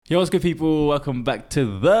Yo, what's good, people? Welcome back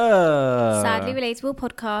to the Sadly Relatable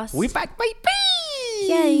podcast. We back,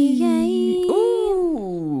 baby! Yay, yay.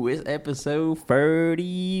 Ooh, it's episode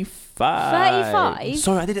 35. 35?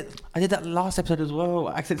 Sorry, I did that last episode as well.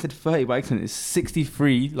 I accidentally said 30 by accident. It's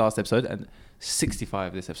 63 last episode and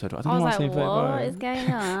 65 this episode. I don't know why I'm saying 35. What is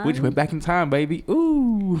going on? Which went back in time, baby.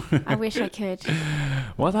 Ooh. I wish I could.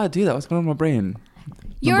 Why did I do that? What's going on in my brain?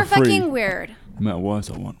 You're Number 3. fucking weird. No matter what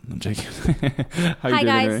I want. I'm joking. How you Hi doing,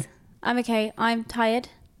 guys. anyway? I'm okay. I'm tired.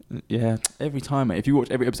 Yeah, every time, mate. If you watch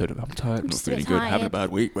every episode of I'm tired, not just a feeling bit good, having a tired.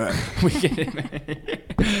 bad week, right? We get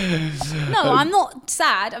it, No, I'm not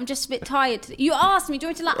sad. I'm just a bit tired. You asked me, do you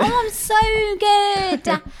want to like, oh, I'm so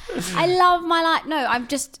good. I love my life. No, I'm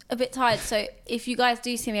just a bit tired. So if you guys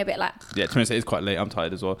do see me a bit like... Yeah, to be honest, it's quite late. I'm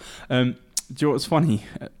tired as well. Do you know what's funny?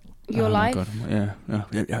 Your life? My God.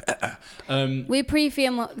 Yeah. We're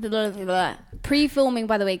pre-filming,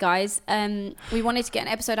 by the way, guys. We wanted to get an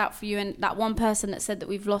episode out for you, and that one person that said that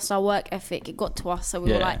we've lost our work ethic, it got to us, so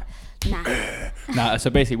we were like, nah. So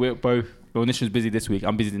basically, we're both. Well, Nisha's busy this week.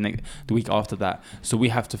 I'm busy the week after that. So we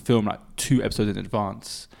have to film like 2 episodes in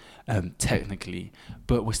advance, technically.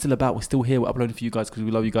 But we're still here. We're uploading for you guys because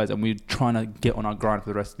we love you guys, and we're trying to get on our grind for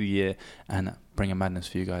the rest of the year and bring a madness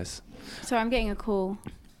for you guys. Sorry, I'm getting a call.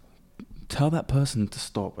 Tell that person to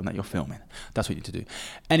stop and that you're filming. That's what you need to do.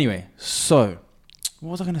 Anyway, so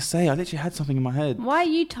what was I going to say? I literally had something in my head. Why are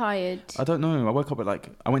you tired? I don't know. I woke up at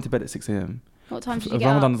I went to bed at 6 a.m. What time did you get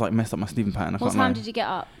Ramadan up? has messed up my sleeping pattern. What time did you get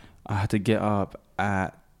up? I had to get up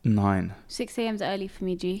at 9. 6 a.m.'s early for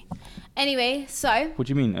me, G. Anyway, so What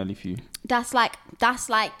do you mean early for you? that's like,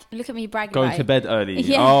 look at me bragging Going about to it. bed early.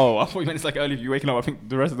 Yeah. Oh, I thought you meant it's like early for you waking up. I think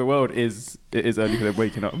the rest of the world is early for them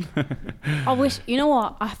waking up. I wish, you know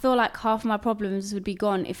what? I feel like half of my problems would be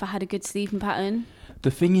gone if I had a good sleeping pattern.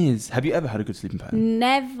 The thing is, have you ever had a good sleeping pattern?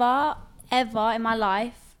 Never, ever in my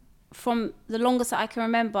life, from the longest that I can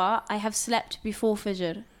remember, I have slept before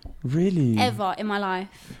Fajr. Really? Ever in my life.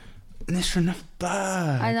 Nisha, not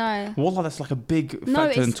bad. I know. Wallah, that's like a big No,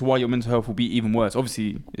 factor it's- into why your mental health will be even worse.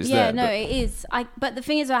 Obviously, it's Yeah, there. no, but it is. But the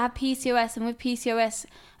thing is, I have PCOS, and with PCOS,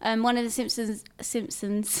 one of the Simpsons.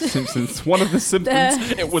 Simpsons. One of the symptoms.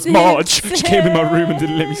 The It was Marge. She came in my room and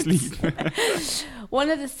didn't let me sleep. One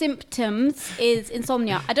of the symptoms is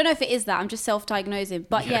insomnia. I don't know if it is that. I'm just self-diagnosing.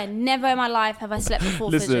 But yeah, never in my life have I slept before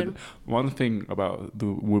Listen, Fajr. one thing about the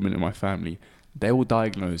women in my family, they will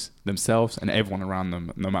diagnose themselves and everyone around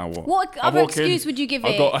them, no matter what. What I other walk in, excuse would you give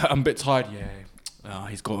it? I'm a bit tired. Yeah.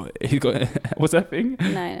 He's got. What's that thing?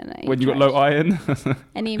 No. When you got low iron.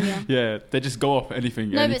 Anemia. Yeah, they just go off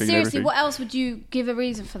anything. No, anything, but seriously, everything. what else would you give a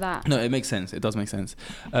reason for that? No, it makes sense. It does make sense.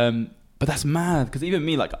 But that's mad because even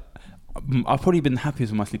me, like, I've probably been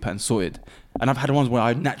happiest with my sleep pattern sorted, and I've had ones where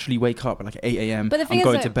I naturally wake up at like 8 a.m. But the thing I'm is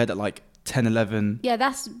going that- to bed at like 10, 11. Yeah,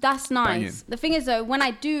 that's Banging. nice. The thing is though, when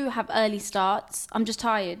I do have early starts, I'm just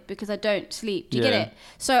tired because I don't sleep. Do you get Yeah. it?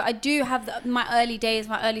 So I do have my early days,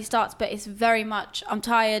 my early starts, but it's very much, I'm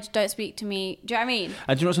tired, don't speak to me. Do you know what I mean?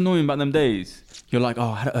 And do you know what's annoying about them days? You're like,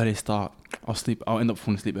 oh, I had an early start. I'll end up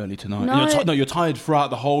falling asleep early tonight. No. And you're tired throughout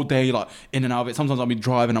the whole day, like in and out of it. Sometimes I'll be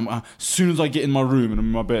driving. As soon as I get in my room and I'm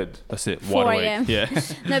in my bed, that's it. 4 Wide a.m. awake. Yeah.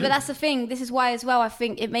 No, but that's the thing. This is why as well I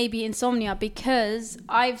think it may be insomnia, because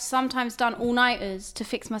I've sometimes done all-nighters to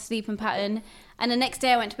fix my sleeping pattern, and the next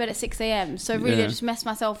day I went to bed at 6 a.m. So really Yeah. I just messed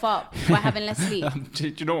myself up by having less sleep. Do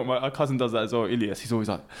you know what? My cousin does that as well, Ilyas. He's always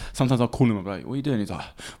like, sometimes I'll call him, I'm like, what are you doing? He's like,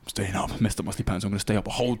 I'm staying up, messed up my sleep pattern, so I'm going to stay up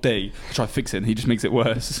a whole day to try to fix it, and he just makes it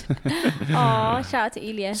worse. Oh, shout out to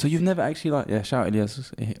Elias. So you've never actually shout out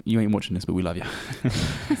Ilyas. You ain't watching this, but we love you.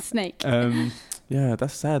 Snake. Yeah,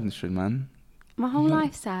 that's sad, Nisrin, man. My whole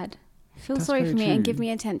life's sad. Feel That's sorry very for me and true. give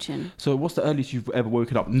me attention. So what's the earliest you've ever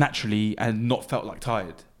woken up naturally and not felt like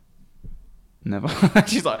tired? Never.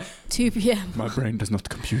 She's like, 2 p.m. my brain does not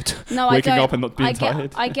compute. No, Waking I don't. up and not being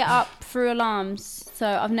tired. I get up through alarms, so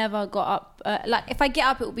I've never got up. Like if I get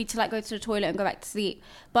up, it will be to like go to the toilet and go back to sleep.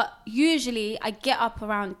 But usually I get up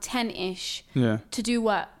around 10ish Yeah. to do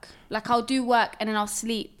work. Like I'll do work and then I'll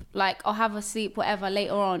sleep. Like I'll have a sleep whatever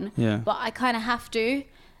later on. Yeah. But I kind of have to,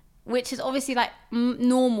 which is obviously like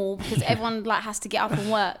normal because everyone like has to get up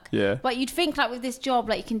and work. Yeah. But you'd think like with this job,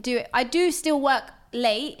 like you can do it. I do still work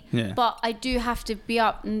late, Yeah. but I do have to be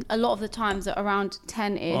up a lot of the times at around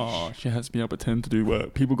 10ish. Oh, she has to be up at 10 to do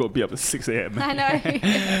work. People got to be up at 6 a.m. I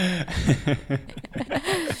know.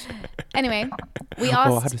 Anyway, we asked.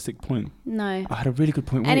 Oh, I had a sick point. No. I had a really good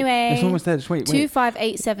point. Wait, Anyway, it's almost there. Just wait.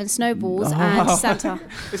 2587 snowballs Oh. and Santa.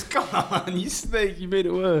 It's gone. You snake. You made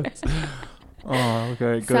it worse. Oh,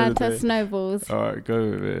 okay. Go Santa with it. snowballs. All right,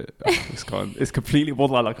 go with it. It's gone. It's completely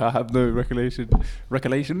borderline. Like I have no recollection.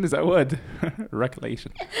 Recollection, is that a word?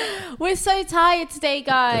 Recollection. We're so tired today,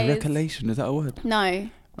 guys. Recollection, is that a word? No.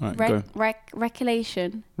 All right, go.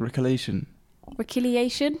 Recollection. Recollection.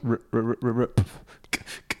 Reconciliation.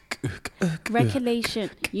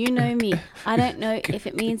 Recollection. You know me. I don't know if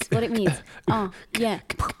it means what it means. Yeah.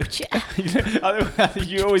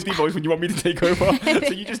 You always beatbox when you want me to take over.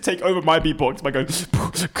 So you just take over my beatbox by going.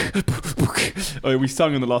 Oh, we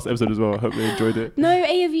sung in the last episode as well. I hope they enjoyed it. No,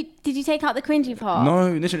 did you take out the cringy part?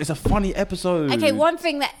 No, listen, it's a funny episode. Okay, one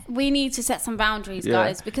thing that we need to set some boundaries,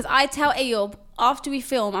 guys, because I tell Ayob after we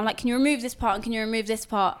film, I'm like, can you remove this part and can you remove this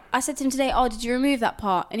part? I said to him today, did you remove that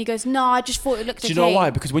part? And he goes, no, I just thought it looked okay. Do you know why?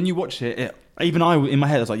 Because when you watch it, even I, in my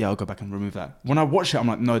head, I was like, yeah, I'll go back and remove that. When I watch it, I'm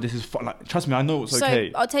like, no, this is fun. Like, trust me, I know what's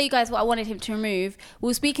okay. So I'll tell you guys what I wanted him to remove. We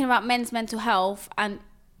were speaking about men's mental health, and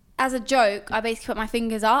as a joke, I basically put my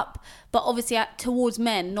fingers up, but obviously towards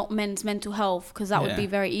men, not men's mental health, because that would be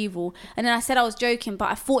very evil. And then I said I was joking,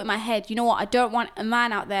 but I thought in my head, you know what? I don't want a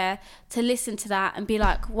man out there to listen to that and be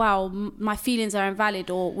like, wow, my feelings are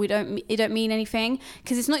invalid, or it don't mean anything,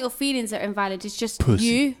 because it's not your feelings that are invalid. It's just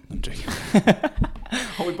you. I'm joking.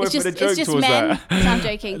 We both it's made a joke just towards men. that. So I'm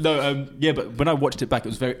joking. No, yeah, but when I watched it back, it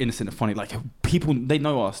was very innocent and funny. Like, people, they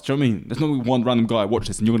know us. Do you know what I mean? There's not one random guy watch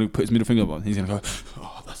this and you're going to put his middle finger up and he's going to go,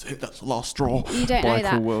 oh, that's it, that's the last straw. You don't know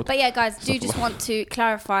that. World. But yeah, guys, do just want to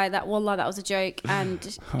clarify that, wallah, that was a joke.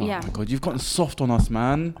 And yeah. Oh my God, you've gotten soft on us,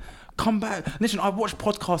 man. Come back. Listen, I watch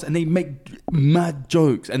podcasts and they make mad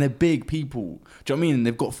jokes and they're big people. Do you know what I mean?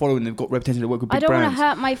 They've got following, they've got reputation, they work with big brands.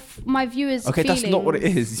 I don't want to hurt my viewers' Okay, feelings. that's not what it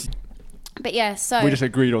is. But yeah, so we just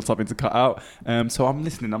agreed on something to cut out. So I'm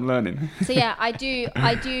listening, I'm learning. So yeah, I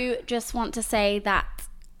do just want to say that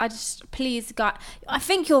please, God, I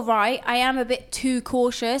think you're right. I am a bit too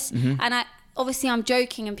cautious, and obviously I'm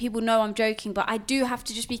joking and people know I'm joking, but I do have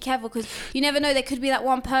to just be careful, because you never know, there could be that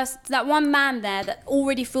one person, that one man there that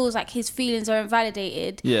already feels like his feelings are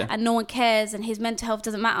invalidated, and no one cares and his mental health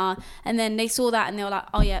doesn't matter, and then they saw that and they were like,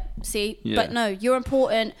 oh yeah, see, but no, you're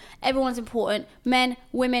important, everyone's important, men,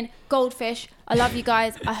 women, goldfish, I love you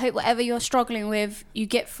guys. I hope whatever you're struggling with you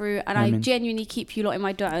get through, and Amen. I genuinely keep you lot in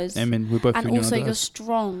my daughters. Amen. We're both, and also you're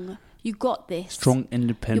strong. You got this. Strong,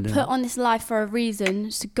 independent. You're put on this life for a reason,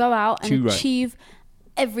 so go out and achieve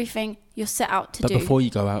everything you're set out to do. But before you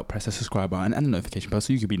go out, press the subscribe button and the notification bell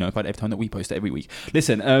so you can be notified every time that we post it every week.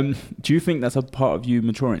 Listen, do you think that's a part of you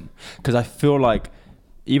maturing? Because I feel like,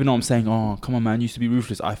 even though I'm saying, oh, come on, man, you used to be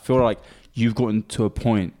ruthless, I feel like you've gotten to a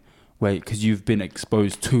point where, because you've been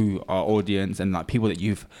exposed to our audience and like people that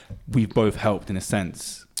we've both helped in a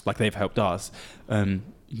sense, like they've helped us,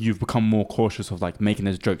 you've become more cautious of like making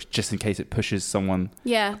those jokes just in case it pushes someone.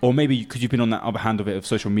 Yeah. Or maybe because you've been on that other hand of it of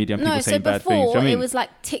social media and people saying bad things. No, so before it was like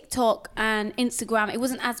TikTok and Instagram. It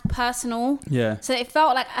wasn't as personal. Yeah. So it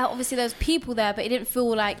felt like obviously there was people there, but it didn't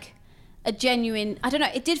feel like a genuine, I don't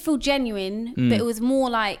know, it did feel genuine, but it was more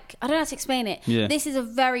like, I don't know how to explain it. Yeah. This is a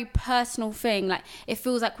very personal thing. Like, it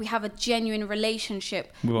feels like we have a genuine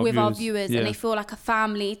relationship with our viewers, and they feel like a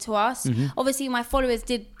family to us. Obviously my followers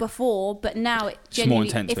did before, but now it genuinely,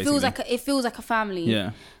 intense, it feels like a family.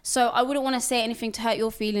 Yeah. So I wouldn't want to say anything to hurt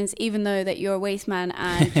your feelings, even though that you're a waste man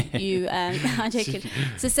and you, I'm joking.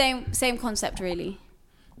 It's the same concept really.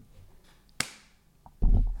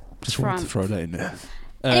 Just wanted to throw that in there.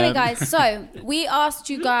 Anyway, guys, so we asked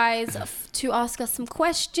you guys to ask us some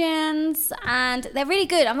questions, and they're really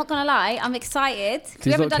good. I'm not going to lie. I'm excited.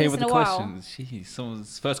 We haven't done this in a while. Jeez,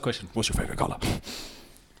 someone's first question. What's your favourite colour?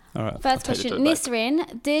 All right. First question.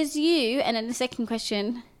 Nisrin, does you... And then the second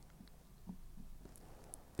question.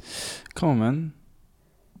 Come on, man.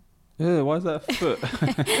 Yeah, why is that a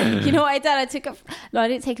foot? You know what I did? I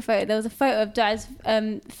didn't take a photo. There was a photo of Dad's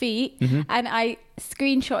feet, and I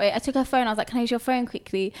screenshot it. I took her phone. I was like, "Can I use your phone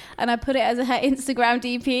quickly?" And I put it as her Instagram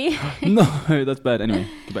DP. No, that's bad. Anyway,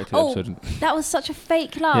 get back to the episode. That was such a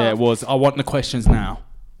fake laugh. Yeah, it was. I want the questions now.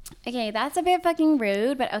 Okay, that's a bit fucking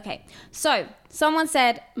rude, but okay. So, someone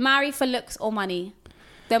said, marry for looks or money.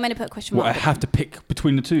 They're meant to put a question mark. What, I have to pick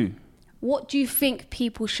between the two? What do you think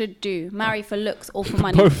people should do? Marry for looks or for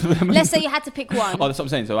money? Both of them. Let's say you had to pick one. Oh, that's what I'm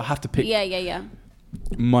saying. So I have to pick. Yeah.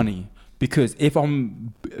 Money, because if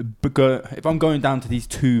I'm going down to these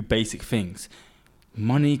two basic things,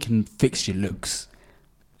 money can fix your looks.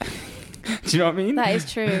 Do you know what I mean? That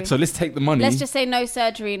is true. So let's take the money. Let's just say no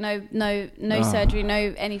surgery, no surgery,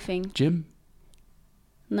 no anything. Gym?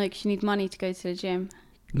 No, because you need money to go to the gym.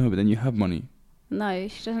 No, but then you have money. No,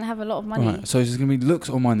 she doesn't have a lot of money. Right, so it's going to be looks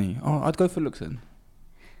or money? Oh, I'd go for looks then.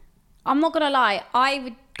 I'm not going to lie. I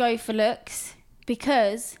would go for looks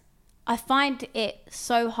because I find it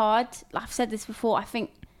so hard. Like I've said this before. I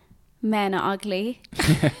think men are ugly.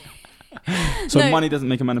 So No. money doesn't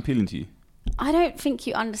make a man appealing to you? I don't think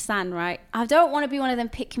you understand, right? I don't want to be one of them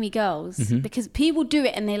pick-me girls because people do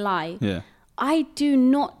it and they lie. Yeah. I do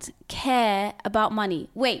not care about money.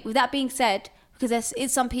 Wait, with that being said, because there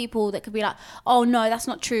is some people that could be like, oh no, that's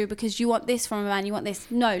not true because you want this from a man, you want this.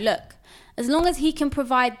 No, look, as long as he can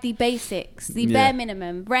provide the basics, the bare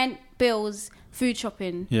minimum, rent, bills, food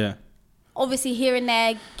shopping. Yeah. Obviously here and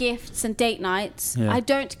there, gifts and date nights. Yeah. I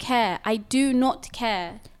don't care. I do not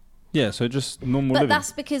care. Yeah, so just normal But living.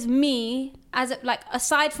 that's because me,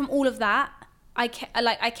 aside from all of that, I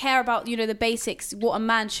care about, the basics, what a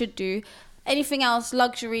man should do. Anything else,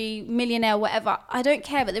 luxury, millionaire, whatever, I don't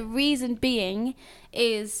care. But the reason being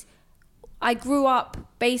is I grew up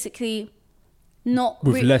basically not...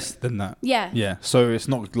 With less than that. Yeah. Yeah, so it's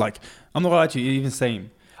not like... I'm not going to lie to you, even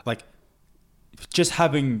saying... Like, just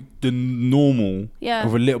having the normal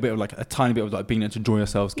of a little bit of like a tiny bit of like being able to enjoy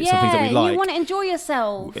ourselves, get some things that we like. You want to enjoy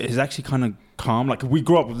yourself. It's actually kind of calm. Like we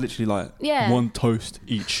grew up with literally like one toast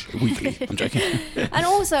each weekly. I'm joking. And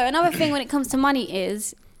also another thing when it comes to money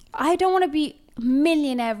is I don't want to be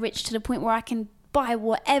millionaire rich to the point where I can buy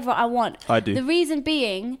whatever I want. I do. The reason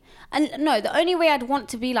being, and no, the only way I'd want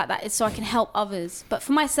to be like that is so I can help others. But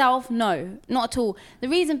for myself, no, not at all. The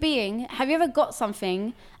reason being, have you ever got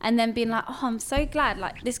something and then been like, oh, I'm so glad,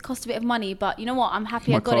 like this cost a bit of money, but you know what? I'm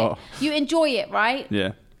happy I got it. You enjoy it, right?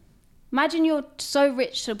 Yeah. Imagine you're so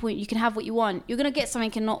rich to the point you can have what you want. You're going to get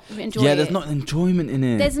something and not enjoy it. Yeah, there's not enjoyment in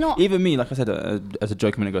it. There's not. Even me, like I said, as a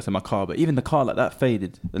joke a minute ago, I said my car, but even the car, like that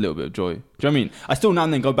faded a little bit of joy. Do you know what I mean? I still now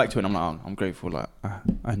and then go back to it and I'm like, oh, I'm grateful, like,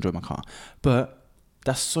 I enjoy my car. But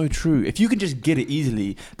that's so true. If you can just get it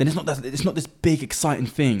easily, then it's not this big, exciting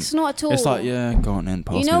thing. It's not at all. It's like, yeah, go on then,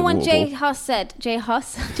 pass me You know the when water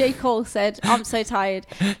J. Cole said, I'm so tired.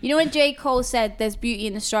 You know when J. Cole said there's beauty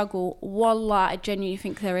in the struggle? Wallah, I genuinely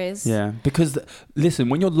think there is. Yeah, because listen,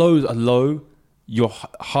 when your lows are low, your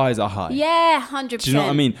highs are high. Yeah, 100%. Do you know what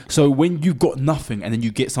I mean? So when you've got nothing and then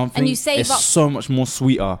you get something, and you save it's up, so much more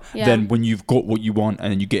sweeter than when you've got what you want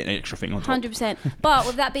and then you get an extra thing on top. 100%. But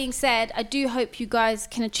with that being said, I do hope you guys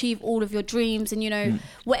can achieve all of your dreams and,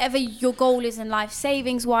 whatever your goal is in life,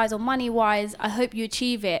 savings-wise or money-wise, I hope you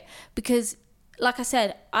achieve it. Because, like I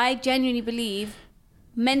said, I genuinely believe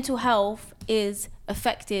mental health is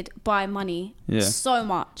affected by money so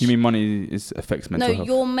much. You mean money affects mental health?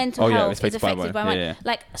 No, your mental health is affected by money. Yeah.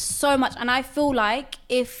 Like, so much. And I feel like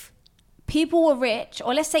if people were rich,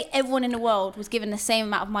 or let's say everyone in the world was given the same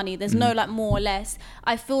amount of money, there's no like more or less,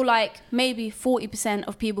 I feel like maybe 40%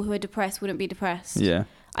 of people who are depressed wouldn't be depressed. Yeah.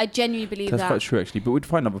 I genuinely believe That's quite true, actually. But we'd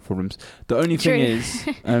find other problems. The only thing is,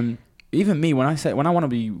 even me, when I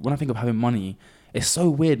think of having money, it's so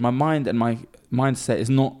weird. My mind and my mindset is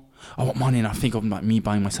not, I want money and I think of like me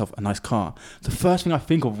buying myself a nice car. The first thing I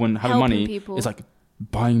think of when having Helping money people. is like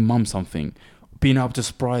buying mum something, being able to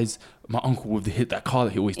surprise my uncle with that car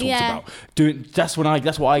that he always talks about. That's what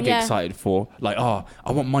I get excited for. Like,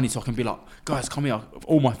 I want money so I can be like, guys, come here.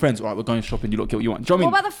 All my friends, all right, we're going shopping. You lot get what you want. Do you know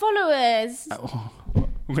what I mean? What about the followers?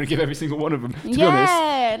 We're gonna give every single one of them. To be honest.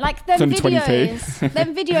 Yeah, like them It's only videos.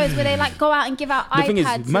 Them videos where they like go out and give out The iPads. thing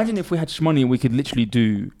is, imagine if we had money, we could literally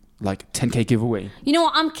do like 10k giveaway. You know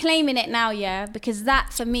what? I'm claiming it now, because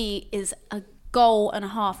that for me is a goal and a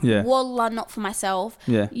half. Yeah. Wallah, not for myself.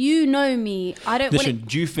 Yeah. You know me. I don't. Listen,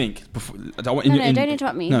 do you think? Before, don't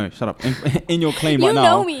interrupt me. No, shut up. In your claim you right now. You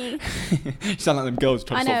know me. You sound like them girls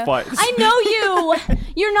trying to start fights. I know you.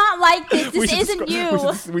 You're not like this. This isn't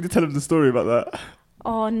you. We did tell them the story about that.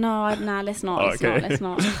 Oh no, let's not. Let's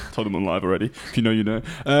not. Told them on live already. If you know, you know.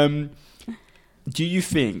 Do you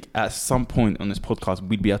think at some point on this podcast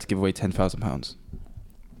we'd be able to give away £10,000?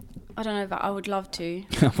 I don't know, but I would love to.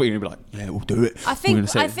 I thought you were going to be like, yeah, we'll do it. I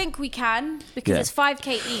think we can, because it's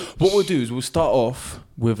 5k each. What we'll do is we'll start off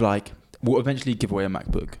with like, we'll eventually give away a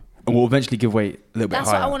MacBook. And we'll eventually give away a little bit higher. That's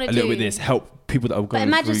what I want to do. A little bit this, help people that are going through university.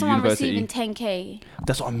 But imagine someone receiving 10k.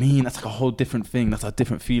 That's what I mean. That's like a whole different thing. That's a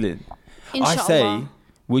different feeling. Inshallah. I say,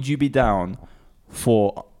 would you be down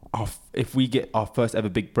for, if we get our first ever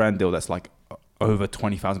big brand deal that's like over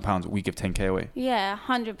 £20,000, we give 10k away? Yeah,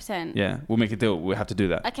 100%. Yeah, we'll make a deal. We'll have to do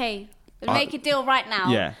that. Okay. We'll make a deal right now.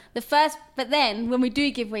 Yeah. But then when we do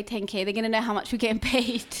give away 10k, they're going to know how much we're getting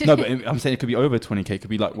paid. No, but I'm saying it could be over 20k. It could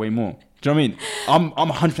be like way more. Do you know what I mean?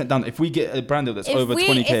 I'm 100% down. If we get a brand deal that's over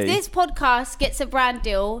 20k. If this podcast gets a brand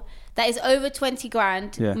deal that is over 20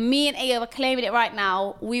 grand, me and Aya are claiming it right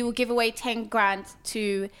now, we will give away 10 grand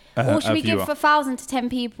to, or should we give for 1,000 to 10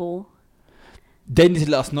 people? they need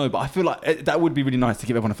to let us know. But I feel like that would be really nice to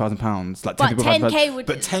give everyone £1,000. Like, but 10k would.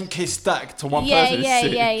 But 10k stacked to one yeah,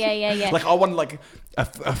 person. Yeah. Like, I want like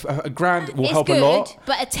a grand will it's help good, a lot.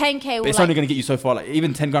 But a 10k will. But it's only going to get you so far. Like,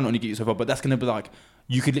 even 10 grand will only get you so far. But that's going to be like,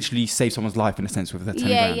 you could literally save someone's life in a sense with that 10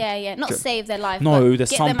 grand. Yeah. Not save their life. No, but there's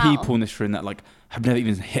get some them out. people in this room that like have never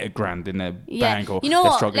even hit a grand in their bank, or you know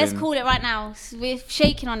they're what? struggling. Let's call it right now. We're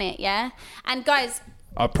shaking on it, yeah. And guys,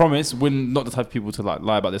 I promise we're not the type of people to like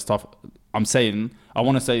lie about this stuff. I'm saying I don't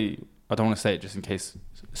want to say it just in case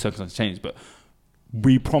circumstances change, but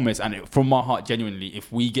we promise, and from my heart, genuinely,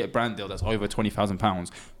 if we get a brand deal that's over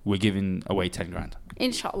 £20,000, we're giving away 10 grand.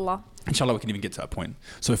 Inshallah. Inshallah, we can even get to that point.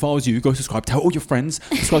 So if I was you, go subscribe, tell all your friends,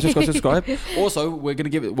 subscribe. Also, we're going to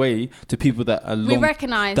give it away to people that are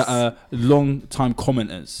long time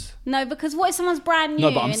commenters. No, because what if someone's brand new?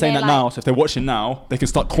 No, but I'm saying that now, so if they're watching now, they can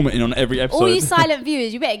start commenting on every episode. All you silent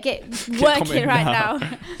viewers, you better get working right now.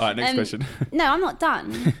 All right, next question. No, I'm not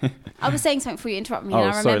done. I was saying something before you interrupt me,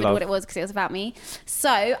 and I remembered what it was because it was about me. So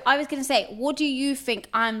I was going to say, what do you think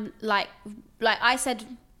I'm like I said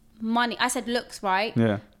money, I said looks, right?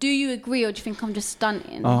 Yeah. Do you agree, or do you think I'm just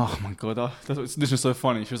stunting? Oh my god, this was so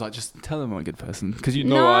funny. She was like, just tell them I'm a good person, because you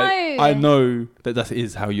know No. I know that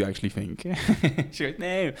is how you actually think. She goes,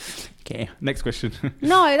 no. Okay, next question.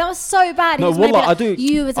 No, that was so bad. No, wallah, I do.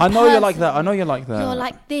 You as a I know person, you're like that. I know you're like that. You're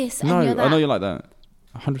like this. No, and you're that. I know you're like that.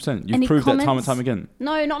 100%. You've Any proved that time and comments? time again.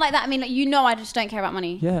 No, not like that. I mean, you know, I just don't care about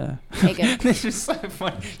money. Yeah. Okay, good. This is so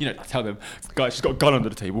funny. You know, I tell them, guys, she's got a gun under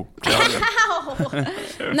the table. Ow!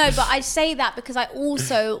 No, but I say that because I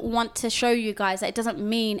also want to show you guys that it doesn't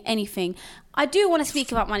mean anything. I do want to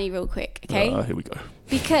speak about money real quick, okay? Here we go.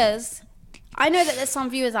 Because I know that there's some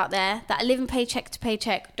viewers out there that are living paycheck to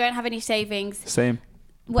paycheck, don't have any savings. Same.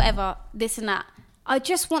 Whatever, this and that. I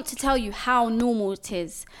just want to tell you how normal it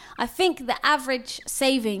is. I think the average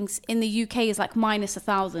savings in the UK is like minus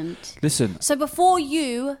 1,000. Listen. So before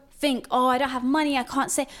you think, oh, I don't have money, I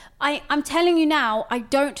can't save. I'm telling you now, I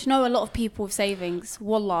don't know a lot of people with savings.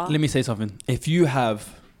 Wallah. Let me say something. If you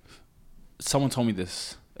have, someone told me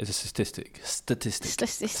this as a statistic.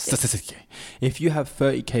 If you have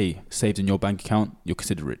 30k saved in your bank account, you're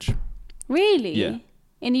considered rich. Really? Yeah.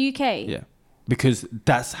 In the UK? Yeah. Because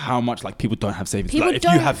that's how much like people don't have savings. People Like, if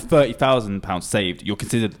you have £30,000 saved, you're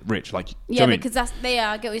considered rich. Like, yeah, because I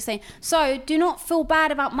get what you're saying. So do not feel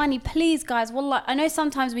bad about money, please, guys. Wallah, I know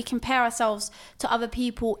sometimes we compare ourselves to other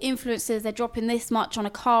people, influencers. They're dropping this much on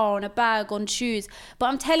a car, on a bag, on shoes. But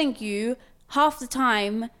I'm telling you, half the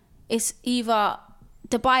time it's either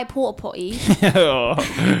Dubai porta potty.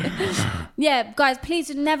 Yeah, guys, please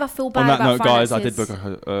never feel bad about finances. Guys, I did book a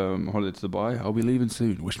holiday to Dubai. I'll be leaving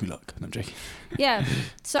soon. Wish me luck. No, I'm joking. Yeah.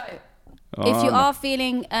 So if you are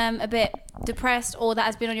feeling a bit depressed, or that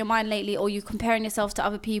has been on your mind lately, or you're comparing yourself to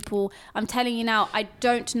other people, I'm telling you now, I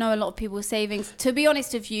don't know a lot of people's savings. To be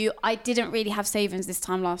honest with you, I didn't really have savings this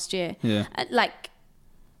time last year. Yeah.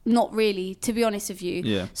 Not really, to be honest with you.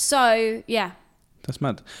 Yeah. So, yeah. That's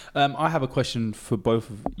mad. I have a question for both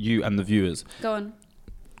of you and the viewers. Go on.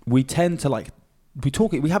 We tend to we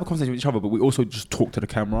have a conversation with each other, but we also just talk to the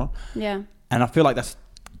camera. Yeah. And I feel like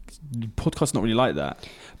podcast's not really like that.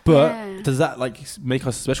 But does that make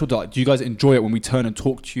us special? Do you guys enjoy it when we turn and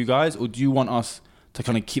talk to you guys, or do you want us to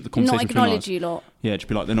kind of keep the conversation? Not acknowledge you lot. Yeah, just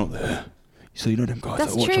be like, they're not there. So you know them guys.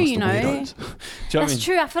 That's that watch true, us, you the know. weirdos. Do you know what I mean?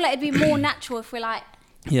 True. I feel like it'd be more natural if we're like.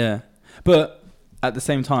 Yeah, but at the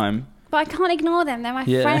same time. But I can't ignore them. They're my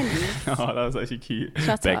friends. Oh, that was actually cute.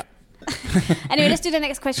 Shut up. Anyway, let's do the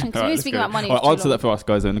next question, because we were speaking about money. Answer that for us,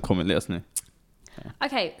 guys, in the comment. Let us know.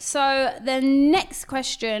 Okay, so the next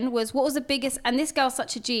question was, what was the biggest, and this girl's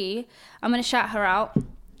such a G, I'm going to shout her out.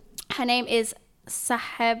 Her name is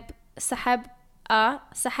Sahiba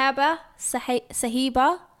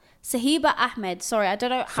Ahmed. Sorry, I don't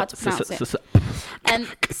know how to pronounce it. So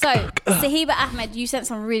Sahiba Ahmed, you sent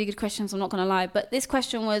some really good questions, I'm not going to lie, but this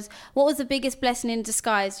question was, what was the biggest blessing in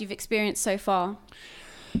disguise you've experienced so far?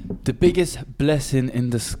 The biggest blessing in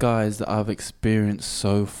disguise that I've experienced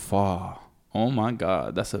so far. Oh my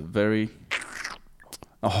God, that's a very...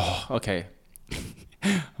 Oh, okay.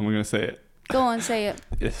 I'm going to say it. Go on, say it.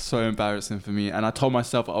 It's so embarrassing for me. And I told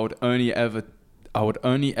myself I would only ever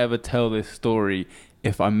tell this story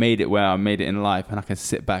if I made it where I made it in life, and I can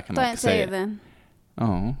sit back and don't say it. Then.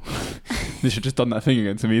 Oh. They should have just done that thing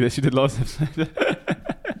again to me that she did last episode.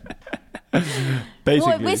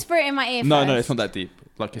 Basically. Whisper it in my ear first. No, it's not that deep.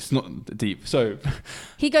 It's not deep. So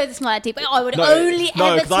he goes, it's not that deep. I would only ever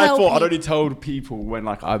tell people. I thought I'd only told people when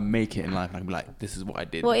I make it in life, and I'd be like, this is what I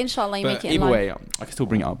did. Well, inshallah, you make it in life. Either way, I can still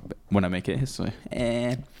bring it up when I make it. So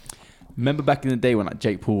Remember back in the day when like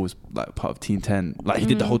Jake Paul was like part of Team 10, like he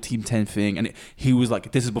did the whole Team 10 thing, and he was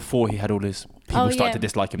like, this is before he had all this people started to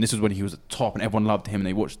dislike him. This was when he was at the top and everyone loved him and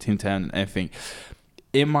they watched Team 10 and everything.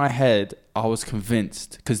 In my head, I was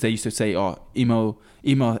convinced, because they used to say, oh, email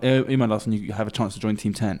us and you have a chance to join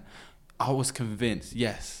Team 10. I was convinced,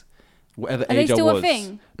 yes, whatever age I was. Are they still a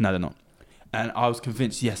thing? No, they're not. And I was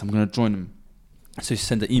convinced, yes, I'm going to join them. So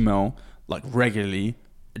send an email like regularly.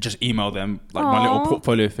 Just email them like my little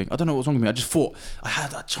portfolio thing. I don't know what's wrong with me. I just thought I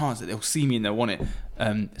had that chance that they'll see me and they'll want it.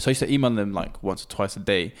 So I used to email them like once or twice a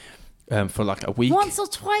day for like a week. Once or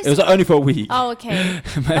twice? It was like only for a week. Oh, okay.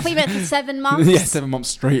 I thought you meant for 7 months. Yeah, 7 months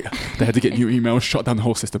straight. They had to get new emails, shut down the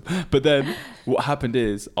whole system. But then what happened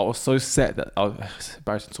is I was so set that it's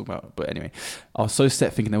embarrassing to talk about. But anyway, I was so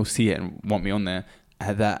set thinking they'll see it and want me on there,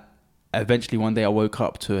 and that eventually one day I woke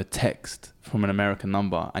up to a text from an American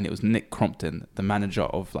number, and it was Nick Crompton, the manager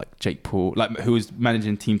of like Jake Paul, like who was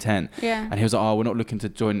managing Team 10. Yeah. And he was like, oh, we're not looking to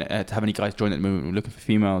join to have any guys join at the moment. We're looking for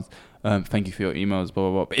females. Thank you for your emails, blah,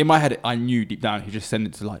 blah, blah. But in my head, I knew deep down he just sent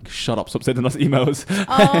it to like, shut up, stop sending us emails.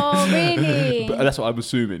 Oh, really? But that's what I'm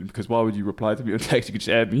assuming, because why would you reply to me on text? You could just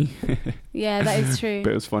add me. Yeah, that is true. But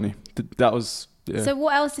it was funny. That was, yeah. So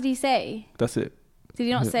what else did he say? That's it. Did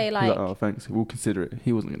he not say like, oh, thanks, we'll consider it?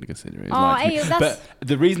 He wasn't going to consider it. But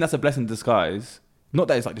the reason that's a blessing in disguise, not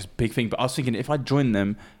that it's like this big thing, but I was thinking if I joined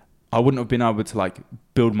them, I wouldn't have been able to like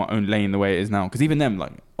build my own lane the way it is now. Because even them,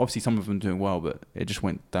 like obviously some of them doing well, but it just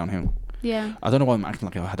went downhill. Yeah. I don't know why I'm acting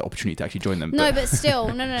like I had the opportunity to actually join them. No, but still.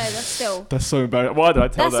 No, that's still. That's so embarrassing. Why did I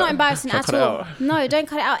tell that? That's not embarrassing at all. No, don't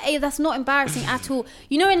cut it out. Hey, that's not embarrassing at all.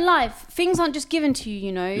 You know, in life, things aren't just given to you,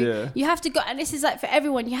 you know. Yeah. You have to go, and this is like for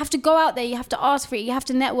everyone, you have to go out there, you have to ask for it, you have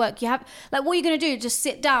to network, you have, like, what are you going to do? Just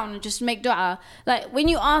sit down and just make dua. Like, when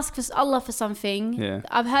you ask for Allah for something, yeah.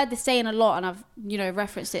 I've heard this saying a lot, and I've, you know,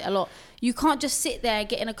 referenced it a lot. You can't just sit there,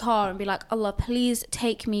 get in a car and be like, Allah, please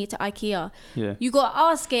take me to IKEA. Yeah. You got to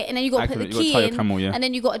ask it, and then you got to put the key in, and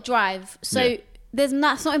then you got to drive. So that's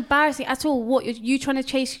not embarrassing at all. What you trying to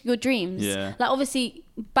chase your dreams? Yeah. Like obviously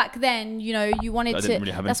back then, you know, you wanted to.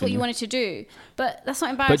 Really that's what you wanted to do. But that's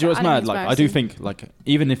not embarrassing. But you know what's mad? Like I do think like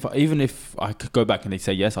even if I could go back and they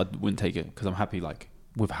say yes, I wouldn't take it because I'm happy like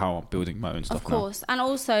with how I'm building my own stuff. Of course, now. And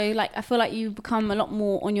also like I feel like you become a lot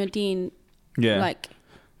more on your deen. Yeah. Like.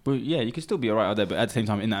 But yeah, you can still be alright out there, but at the same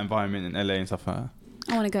time, in that environment in LA and stuff like that.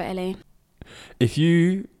 I want to go LA. If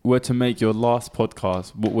you were to make your last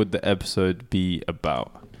podcast, what would the episode be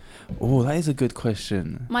about? Oh, that is a good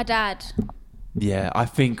question. My dad. Yeah, I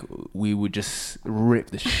think we would just rip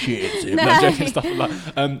the shit. No. Joking, stuff like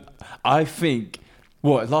that. I think,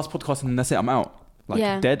 last podcast and that's it, I'm out.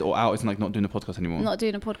 Like dead or out, it's like not doing a podcast anymore. Not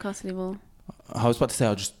doing a podcast anymore. I was about to say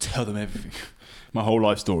I'll just tell them everything. My whole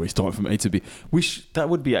life story, starting from A to B. That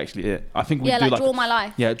would be actually it. I think we'd do like draw my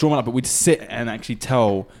life. Yeah, draw my life. But we'd sit and actually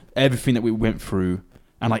tell everything that we went through,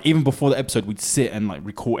 and like even before the episode, we'd sit and like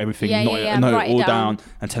record everything, note it all down,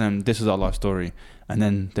 and tell them this is our life story. And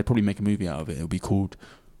then they'd probably make a movie out of it. It'll be called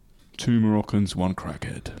Two Moroccans, One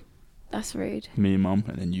Crackhead. That's rude. Me and Mum,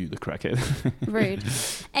 and then you, the crackhead. Rude.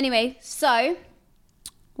 Anyway, so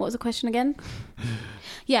what was the question again?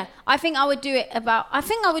 Yeah, I think I would do it about, I'm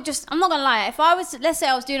not going to lie. If I was, let's say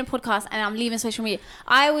I was doing a podcast and I'm leaving social media,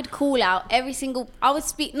 I would call out I would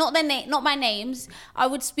speak, not my names. I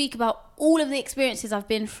would speak about all of the experiences I've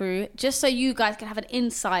been through, just so you guys can have an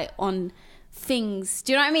insight on things.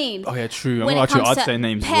 Do you know what I mean? Oh yeah, true. I'd say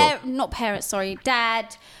names as well. Not parents, sorry.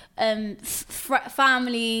 Dad,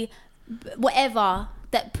 family, whatever.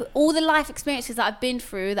 All the life experiences that I've been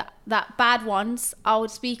through, that bad ones, I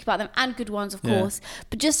would speak about them, and good ones, of course.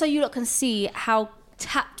 But just so you lot can see how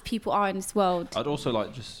tapped people are in this world. I'd also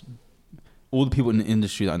like just all the people in the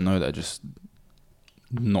industry that I know that are just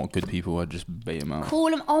not good people. I'd just bait them out. Call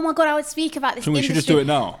them. Oh my god, I would speak about this. We should just do it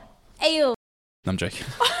now. Ayo. I'm joking.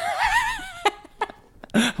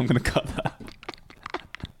 I'm gonna cut that.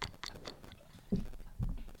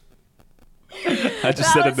 I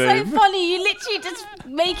just said a name. So funny. You literally just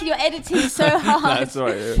making your editing so hard. That's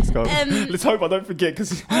right. Yeah, let's go. Let's hope I don't forget.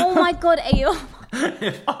 Cause oh my god, Ayo.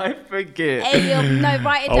 If I forget. Ayo, no,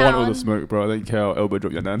 write it down. I want all the smoke, bro. I don't care. I'll elbow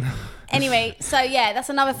drop your nan. Anyway, so yeah, that's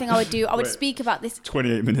another thing I would do. I would speak about this.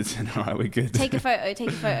 28 minutes in. All right, we're good. Take a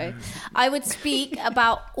photo. I would speak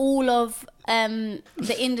about all of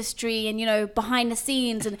the industry and, you know, behind the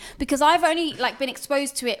scenes, and because I've only like been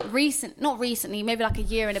exposed to it not recently, maybe like a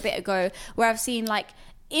year and a bit ago, where I've seen like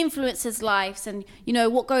influencers' lives and, you know,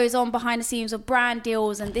 what goes on behind the scenes of brand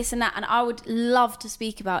deals and this and that, and I would love to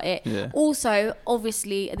speak about it. Also,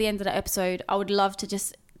 obviously, at the end of the episode, I would love to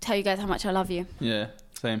just tell you guys how much I love you.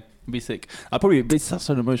 Same. It'd be sick. I'd probably be such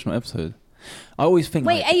an emotional episode. I always think.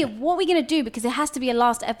 Wait, Ayub, what are we gonna do? Because it has to be a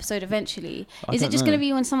last episode eventually. Is it just gonna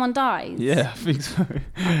be when someone dies? Yeah, I think so.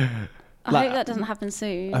 I hope that doesn't happen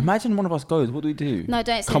soon. Imagine one of us goes. What do we do? No,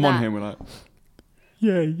 don't say Come that. on here, we're like.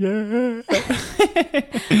 Yeah.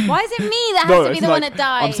 Why is it me that has to be the one that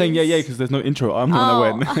dies? I'm saying yeah because there's no intro. I'm the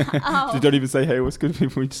one that went. Oh. So don't even say hey, what's good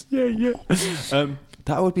people. We just yeah.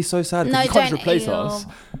 That would be so sad. No, you can't just don't replace us.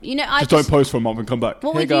 You know, I just don't post for a month and come back.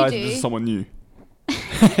 What hey would you guys, do? this is someone new.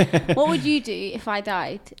 What would you do if I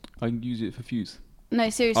died? I can use it for views. No,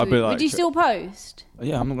 seriously. Like, would you still post?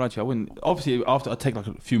 Yeah, I'm not gonna lie to you. I wouldn't. Obviously, after I take like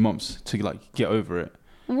a few months to like get over it.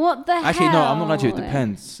 What the hell? Actually, no, I'm not gonna lie to you. It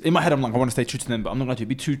depends. In my head, I'm like, I want to stay true to them, but I'm not gonna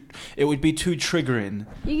lie to you. It would be too triggering.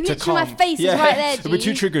 You literally, my face is right there, G. It would be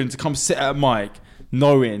too triggering to come sit at a mic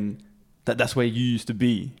knowing that that's where you used to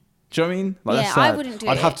be. Do you know what I mean? Like, that's sad. I wouldn't do it.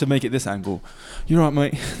 I'd have to make it this angle. You're right,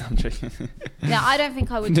 mate. I'm joking. Yeah, I don't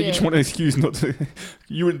think I would do it. You just want an excuse not to.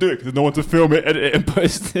 You wouldn't do it because there's no one to film it, edit it, and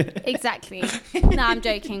post it. Exactly. No, I'm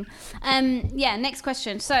joking. Yeah, next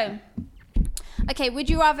question. So, okay, would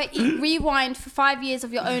you rather rewind for 5 years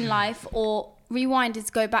of your own life, or rewind is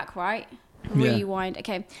go back, right? Rewind. Yeah.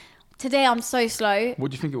 Okay. Today I'm so slow. What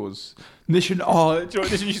do you think it was? Nishan,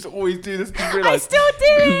 Nishan used to always do this. I still do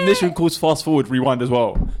it. Nishan calls fast forward rewind as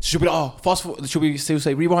well. So she'll be like, fast forward. She'll be still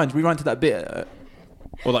say rewind to that bit.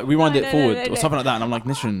 Or like rewind it forward or something like that. And I'm like,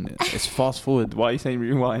 Nishan, it's fast forward. Why are you saying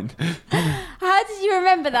rewind? How did you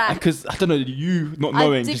remember that? Because, I don't know, you not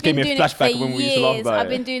knowing just gave me a flashback when we used to laugh about it. I've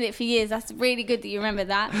been doing it for years. That's really good that you remember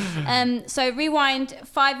that. So rewind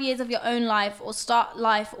 5 years of your own life, or start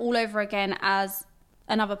life all over again as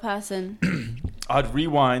another person. I'd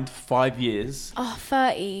rewind 5 years.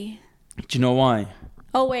 30. Do you know why?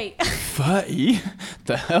 Oh, wait. 30?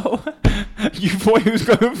 The hell? You thought he was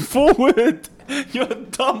going forward. You're a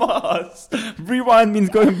dumbass. Rewind means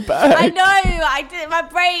going back. I know. I did. My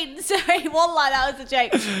brain. Sorry. Wallah, that was a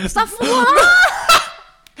joke.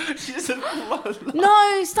 Astaghfirullah. She just said wallah.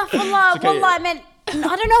 No, astaghfirullah. Okay. Wallah, I meant. I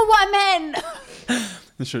don't know what I meant.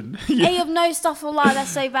 It shouldn't. Hey, of no astaghfirullah.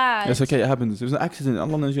 That's so bad. It's okay. It happens. It was an accident.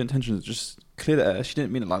 Allah knows your intentions. Just clear the air. She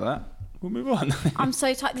didn't mean it like that. We'll move on. I'm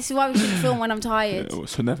so tired. This is why we shouldn't film when I'm tired.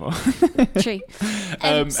 So never. True.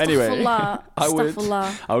 Anyway, I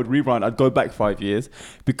would rewind. I'd go back 5 years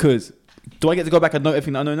because do I get to go back and know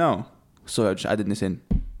everything that I know now? So I just added this in.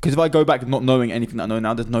 Because if I go back not knowing anything that I know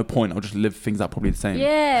now, there's no point. I'll just live things that are probably the same.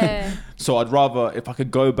 Yeah. So I'd rather, if I could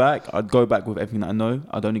go back, I'd go back with everything that I know.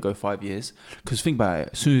 I'd only go 5 years. Because think about it.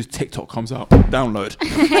 As soon as TikTok comes out, download.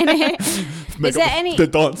 Is there any... The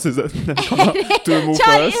dancers that come out, do them all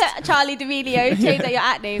first. Charlie D'Amelio, change that your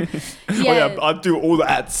ad name. Yeah. I'd do all the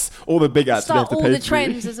ads, all the big ads. Start all the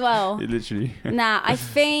trends as well. Literally. Nah, I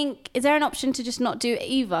think... Is there an option to just not do it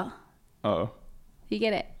either? Oh. You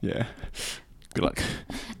get it? Yeah. Good luck.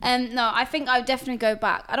 No, I think I would definitely go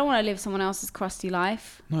back. I don't want to live someone else's crusty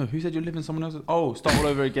life. No, who said you're living someone else's? Oh, start all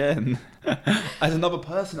over again. As another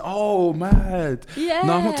person. Oh, mad. Yeah.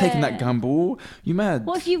 No, I'm not taking that gamble. You mad?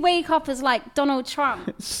 What if you wake up as like Donald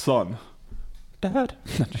Trump? Son. Dad.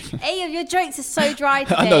 Hey, your jokes are so dry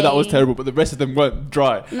today. I know that was terrible, but the rest of them weren't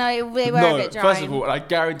dry. No, they were a bit dry. First of all, I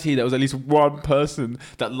guarantee there was at least one person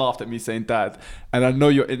that laughed at me saying dad. And I know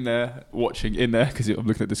you're in there watching, because I'm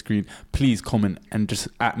looking at the screen. Please comment and just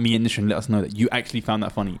at me and Nishan let us know that you actually found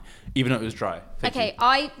that funny, even though it was dry. Thank you.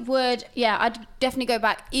 I would, I'd definitely go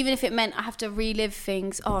back, even if it meant I have to relive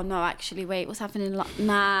things. Oh, no, actually, wait, what's happening?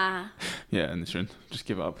 Nah. Yeah, and Nishan, just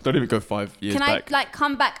give up. Don't even go 5 years back. Can I,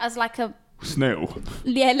 come back as like a... snail.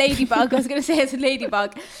 Yeah, ladybug. I was going to say it's a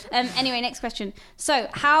ladybug. Anyway, next question. So,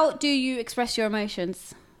 how do you express your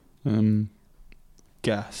emotions?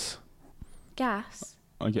 Gas. Gas?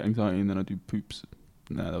 I get anxiety and then I do poops.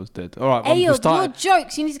 Nah, that was dead. All right, your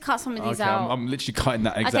jokes. You need to cut some of these out. I'm literally cutting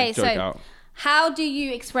that exact joke out. How do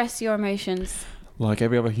you express your emotions? Like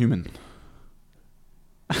every other human.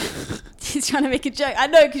 He's trying to make a joke. I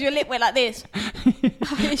know, because your lip went like this.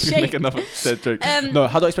 Make another dead joke. No,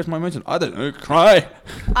 how do I express my emotions? I don't know. Cry.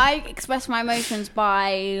 I express my emotions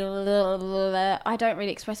by... I don't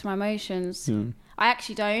really express my emotions. Yeah. I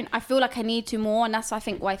actually don't. I feel like I need to more, and that's, I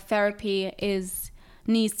think, why therapy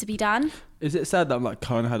needs to be done. Is it sad that I'm like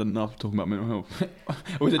kind of had enough talking about mental health?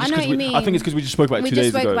 Or is it just I know what you mean. I think it's because we just spoke about it 2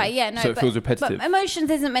 days ago. So it feels repetitive. But emotions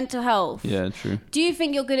isn't mental health. Yeah, true. Do you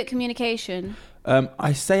think you're good at communication?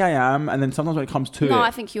 I say I am, and then sometimes when it comes to No, I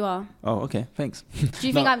think you are. Oh, okay, thanks. Do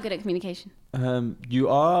you think I'm good at communication? You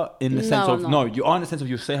are in the sense of... No, you are in the sense of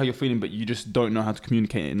you say how you're feeling, but you just don't know how to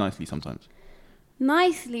communicate it nicely sometimes.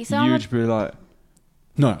 Nicely? So you just be like,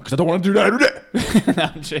 no, because I don't want to do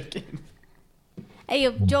that. I'm joking. Hey,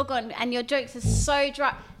 you're jogging, and your jokes are so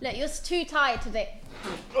dry. Look, you're too tired today.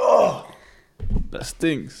 That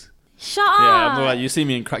stinks. Shut up. Yeah, I'm alright. You see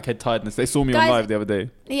me in crackhead tiredness. They saw me on Guys, live the other day.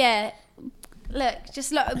 Yeah. Look.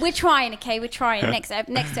 We're trying, okay? We're trying. Next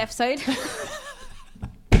episode.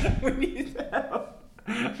 We need help.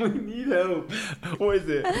 We need help. What is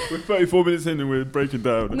it? We're 34 minutes in and we're breaking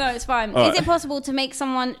down. No, it's fine. All Is it possible to make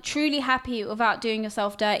someone truly happy without doing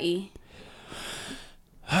yourself dirty?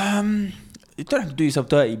 You don't have to do yourself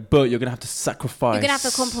dirty, but you're gonna have to sacrifice. You're gonna have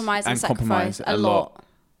to compromise and sacrifice a lot.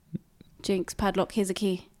 Jinx, padlock. Here's a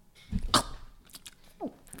key.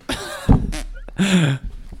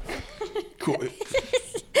 Cool.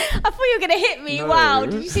 I thought you were gonna hit me. No. Wow,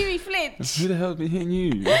 did you see me flinch? Who the hell's been hitting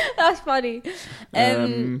you? That's funny.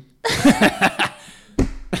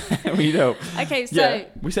 We know. Okay, so yeah,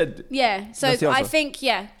 we said. Yeah, so That's the I answer. think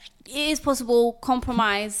it is possible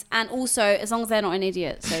compromise, and also as long as they're not an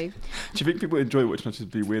idiot. So Do you think people enjoy watching us just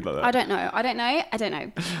be weird like that? I don't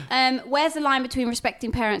know. Where's the line between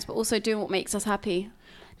respecting parents but also doing what makes us happy?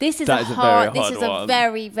 This is a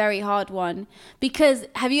very, very hard one. Because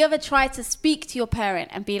have you ever tried to speak to your parent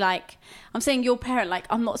and be like, I'm saying your parent, like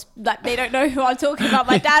I'm not, like they don't know who I'm talking about.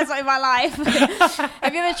 My dad's not in my life.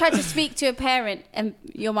 Have you ever tried to speak to a parent and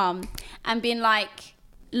your mum and been like,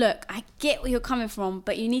 look, I get where you're coming from,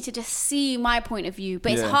 but you need to just see my point of view.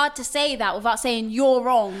 But it's hard to say that without saying you're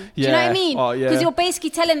wrong. Do you know what I mean? Because you're basically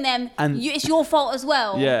telling them it's your fault as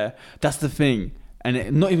well. Yeah, that's the thing.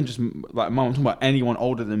 And not even just like mum, I'm talking about anyone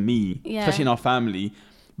older than me, especially in our family,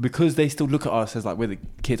 because they still look at us as like we're the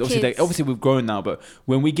kids. Obviously we've grown now, but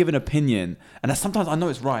when we give an opinion, and that's sometimes I know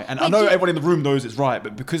it's right, and I know everyone in the room knows it's right,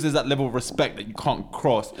 but because there's that level of respect that you can't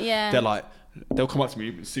cross, they're like, they'll come up to me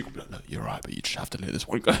in secret, like, look, you're right, but you just have to let this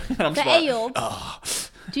one go. And I'm just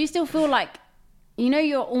like, do you still feel like, you know,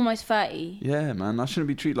 you're almost 30? Yeah, man, I shouldn't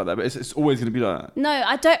be treated like that, but it's always going to be like that. No,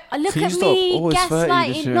 I don't. Look at me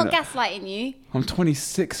gaslighting, not gaslighting you. I'm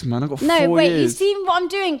 26, man. I've got 4 years. No, wait, you years. see what I'm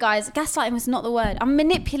doing, guys? Gaslighting was not the word. I'm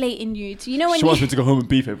manipulating you. Do you know when she wants me to go home and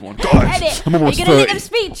beef everyone. Guys, I'm almost 30. Are you going to let them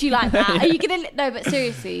speak to you like that? Are you going to... No, but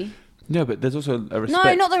seriously. Yeah, but there's also a respect.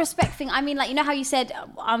 No, not the respect thing. I mean, like, you know how you said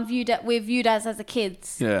we're viewed as the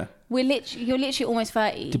kids? Yeah. You're literally almost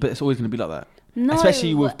 30. But it's always going to be like that. No.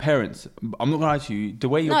 Especially with parents. I'm not going to lie to you. The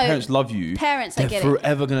way your parents love you, they're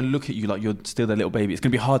forever going to look at you like you're still their little baby. It's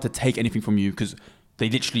going to be hard to take anything from you because they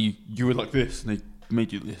literally, you were like this and they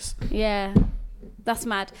made you this. Yeah. That's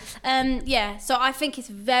mad. So I think it's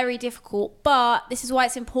very difficult, but this is why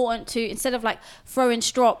it's important to, instead of like throwing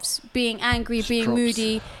strops, being angry, being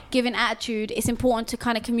moody, giving attitude, it's important to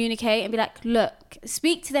kind of communicate and be like, look,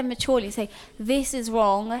 speak to them maturely and say, this is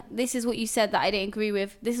wrong, this is what you said that I didn't agree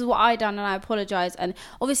with, this is what I done and I apologize. And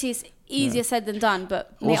obviously it's easier said than done,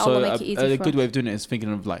 but may Allah make it easier a good way of doing it is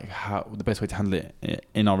thinking of like how the best way to handle it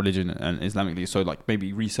in our religion and Islamically. So like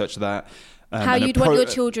maybe research that. How you'd want your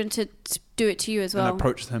children to do it to you as well. And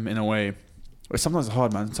approach them in a way. Sometimes it's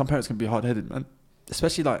hard, man. Some parents can be hard-headed, man.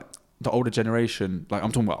 Especially like the older generation. Like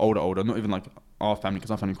I'm talking about older. Not even like our family,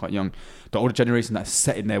 because our family's quite young. The older generation that's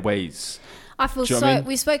set in their ways. I feel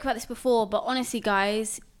we spoke about this before, but honestly,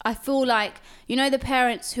 guys, I feel like, you know, the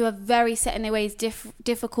parents who are very set in their ways,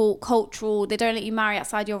 difficult, cultural, they don't let you marry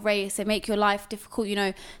outside your race, they make your life difficult, you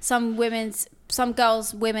know, some women's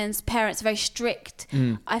parents are very strict.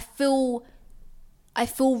 I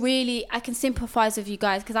feel really, I can sympathise with you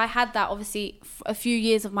guys because I had that obviously a few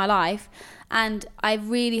years of my life, and I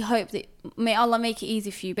really hope that may Allah make it easy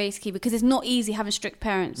for you, basically, because it's not easy having strict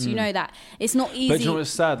parents. You know that it's not easy. But you know what's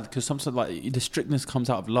sad? Because sometimes like the strictness comes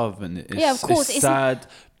out of love, and of course it's sad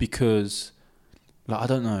because. Like, I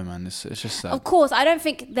don't know, man. It's just sad. Of course, I don't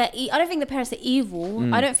think the parents are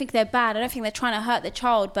evil. I don't think they're bad. I don't think they're trying to hurt their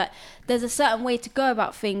child. But there's a certain way to go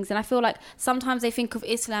about things. And I feel like sometimes they think of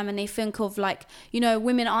Islam and they think of like, you know,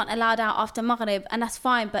 women aren't allowed out after Maghrib, and that's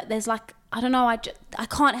fine. But there's like, I don't know, I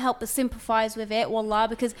can't help but sympathise with it, wallah,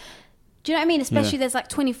 because do you know what I mean? Especially there's like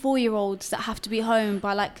 24-year-olds that have to be home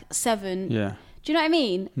by like 7. Yeah. Do you know what I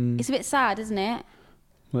mean? It's a bit sad, isn't it?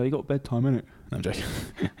 Well, you got bedtime, innit? No, I'm joking.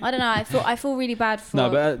 I don't know. I feel really bad for. No,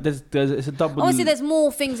 but there's it's a double. Obviously, there's more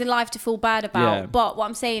things in life to feel bad about. Yeah. But what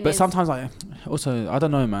I'm saying is. But sometimes, like, also, I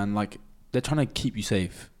don't know, man. Like, they're trying to keep you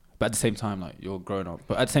safe, but at the same time, like, you're grown up.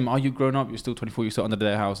 But at the same, are you grown up? You're still 24. You're still under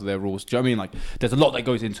their house, their rules. Do you know what I mean? Like, there's a lot that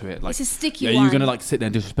goes into it. Like, it's a sticky one. You're gonna like sit there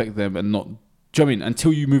and disrespect them and not. Do you know what I mean?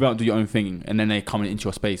 Until you move out and do your own thing, and then they come into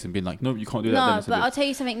your space and be like, no, you can't do that. No, but I'll tell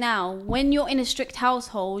you something now. When you're in a strict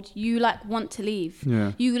household, you like want to leave.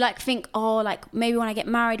 Yeah. You like think, oh, like maybe when I get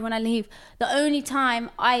married, when I leave. Not the only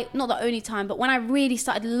time, but when I really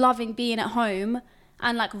started loving being at home,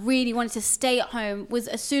 and like really wanted to stay at home was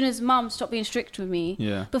as soon as mum stopped being strict with me.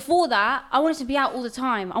 Yeah. Before that, I wanted to be out all the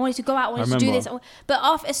time. I wanted to go out. I wanted to do this.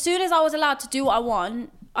 But as soon as I was allowed to do what I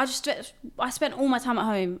want, I spent all my time at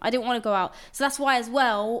home. I didn't want to go out. So that's why as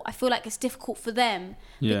well, I feel like it's difficult for them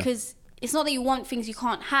because it's not that you want things you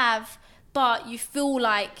can't have, but you feel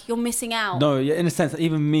like you're missing out. No, yeah, in a sense,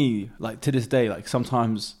 even me, like to this day, like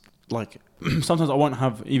sometimes I won't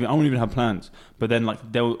even have plans, but then like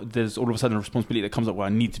there's all of a sudden a responsibility that comes up where I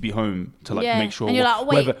need to be home to like make sure, and you're like,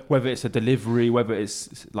 wait. whether it's a delivery, whether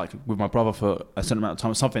it's like with my brother for a certain amount of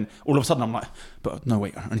time or something, all of a sudden I'm like, but no,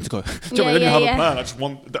 wait, I need to go. I didn't have a plan. I just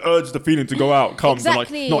want the urge, the feeling to go out comes.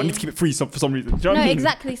 Exactly. I'm like, no, I need to keep it free for some reason. Do you know what I mean?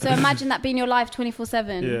 Exactly. So imagine that being your life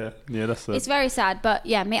 24/7. Yeah, that's it. It's very sad, but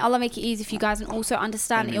yeah, may Allah make it easy for you guys, and also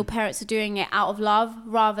understand that your parents are doing it out of love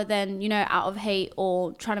rather than out of hate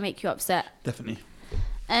or trying to make you upset. Definitely.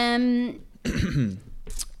 I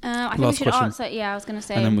think we should answer. Yeah, I was going to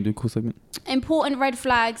say. And then we'll do a cool segment. Important red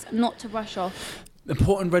flags not to brush off.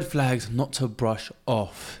 Important red flags not to brush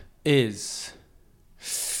off is...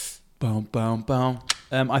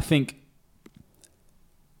 I think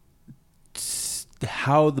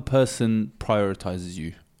how the person prioritizes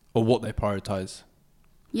you or what they prioritize.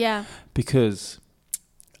 Yeah. Because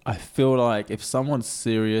I feel like if someone's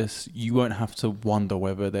serious, you won't have to wonder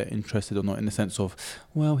whether they're interested or not, in the sense of,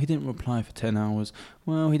 well, he didn't reply for 10 hours.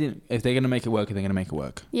 Well, he didn't. If they're going to make it work, they're going to make it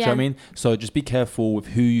work. Yeah. Do you know what I mean? So just be careful with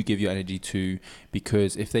who you give your energy to,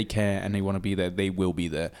 because if they care and they want to be there, they will be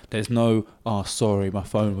there. There's no, sorry, my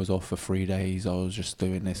phone was off for 3 days. I was just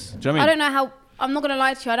doing this. Do you know what I mean? I don't know how, I'm not going to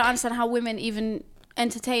lie to you, I don't understand how women even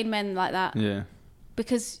entertain men like that. Yeah.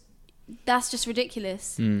 Because that's just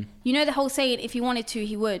ridiculous. You know the whole saying, if he wanted to,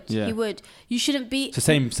 he would. Yeah. He would. You shouldn't be... It's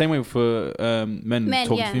the same way for men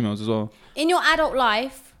talking to females as well. In your adult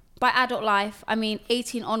life, by adult life, I mean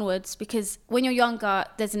 18 onwards, because when you're younger,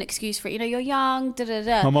 there's an excuse for it. You're young,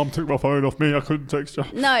 My mum took my phone off me, I couldn't text her.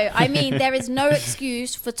 No, I mean, there is no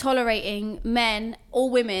excuse for tolerating men or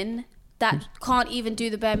women that can't even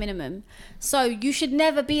do the bare minimum. So you should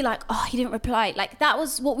never be like, oh, he didn't reply. Like, that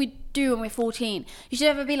was what we do when we're 14. You should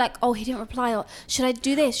never be like, oh, he didn't reply, or should I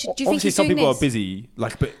do this? Do you think he's doing this? Obviously, some people are busy,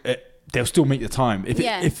 like, but they'll still make the time.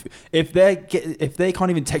 If they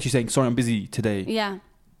can't even text you saying, sorry, I'm busy today,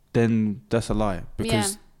 then that's a lie,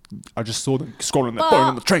 because I just saw them scrolling their phone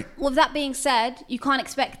on the train. With that being said, you can't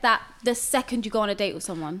expect that the second you go on a date with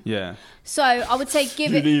someone. Yeah. So I would say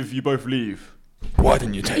you both leave. Why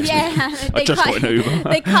didn't you text me? I just got an Uber.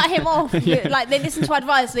 They cut him off. Like, they listened to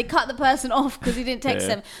advice. They cut the person off because he didn't text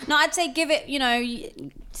them. No, I'd say give it,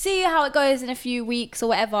 see how it goes in a few weeks or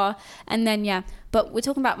whatever. And then, But we're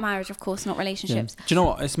talking about marriage, of course, not relationships. Yeah. Do you know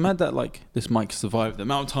what? It's mad that, like, this mic survived. The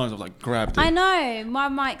amount of times I've, like, grabbed it. I know. My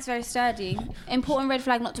mic's very sturdy. Important red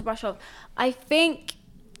flag not to brush off. I think...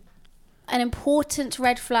 an important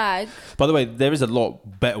red flag. By the way, there is a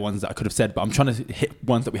lot better ones that I could have said, but I'm trying to hit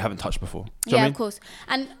ones that we haven't touched before. Do you know what I mean? Of course.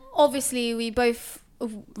 And obviously, we both,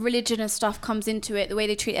 religion and stuff comes into it, the way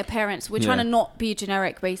they treat their parents. We're trying to not be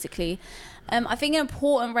generic, basically. I think an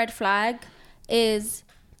important red flag is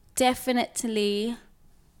definitely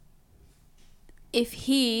if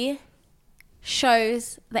he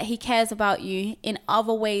shows that he cares about you in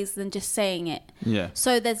other ways than just saying it. Yeah.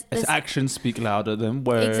 So there's actions speak louder than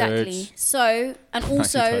words. Exactly. So, and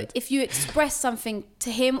also if you express something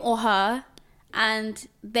to him or her and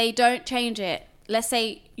they don't change it, let's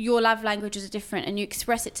say your love languages are different and you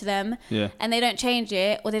express it to them and they don't change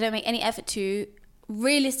it or they don't make any effort to,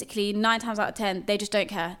 realistically 9 times out of 10 they just don't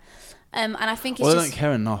care. And I think it's they don't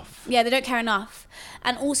care enough. Yeah, they don't care enough.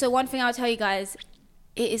 And also one thing I'll tell you guys,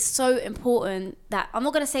 it is so important that, I'm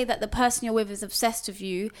not going to say that the person you're with is obsessed with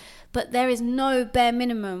you, but there is no bare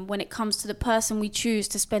minimum when it comes to the person we choose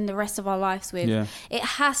to spend the rest of our lives with. Yeah. It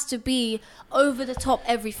has to be over the top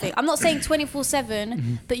everything. I'm not saying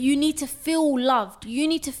 24/7, but you need to feel loved. You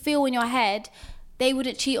need to feel in your head, they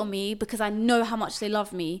wouldn't cheat on me because I know how much they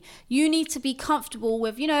love me. You need to be comfortable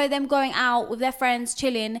with, them going out with their friends,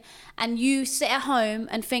 chilling, and you sit at home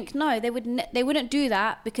and think, no, they wouldn't do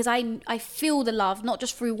that because I feel the love, not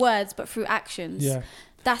just through words, but through actions. Yeah.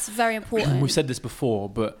 That's very important. We've said this before,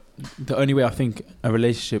 but the only way I think a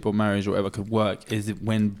relationship or marriage or whatever could work is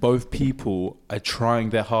when both people are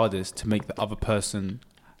trying their hardest to make the other person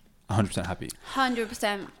 100% happy.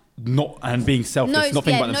 100%. And being selfish, not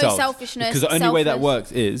thinking about themselves. No selfishness. Because the only way that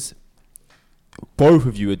works is both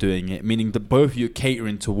of you are doing it, meaning that both of you are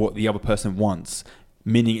catering to what the other person wants.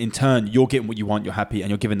 Meaning, in turn, you're getting what you want, you're happy,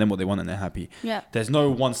 and you're giving them what they want, and they're happy. Yeah. There's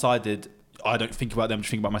no one-sided. I don't think about them,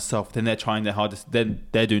 just think about myself. Then they're trying their hardest. Then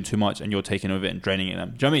they're doing too much, and you're taking over it and draining it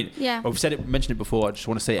them. Do you know what I mean? Yeah. I've mentioned it before. I just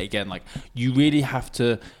want to say it again. Like, you really have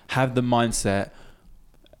to have the mindset.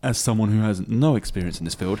 As someone who has no experience in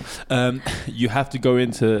this field, you have to go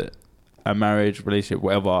into a marriage, relationship,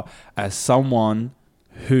 whatever, as someone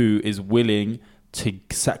who is willing to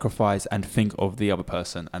sacrifice and think of the other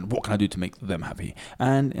person and what can I do to make them happy.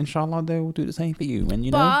 And inshallah, they will do the same for you. And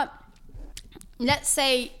But let's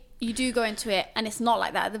say you do go into it and it's not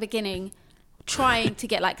like that at the beginning, trying to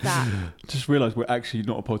get like that. Just realise we're actually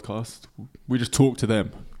not a podcast. We just talk to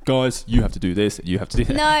them. Guys, you have to do this, you have to do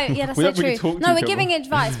that. No, yeah, that's so true. No, we're giving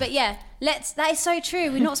advice, but yeah, that is so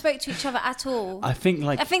true. We've not spoke to each other at all. I think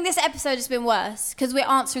this episode has been worse because we're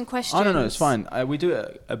answering questions. I don't know, it's fine. We do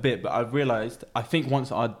it a bit, but I've realised, I think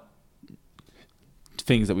once our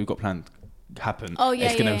things that we've got planned happen,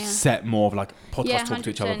 it's going to set more of like podcast talk to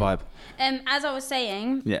each other vibe. As I was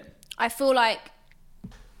saying, yeah, I feel like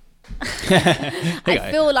I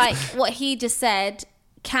feel like what he just said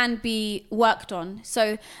can be worked on.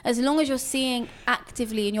 So as long as you're seeing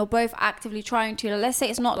actively and you're both actively trying to, let's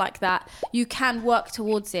say it's not like that, you can work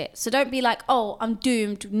towards it. So don't be like, oh, I'm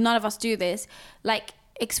doomed, none of us do this. Like,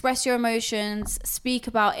 express your emotions, speak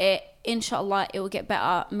about it. Inshallah, it will get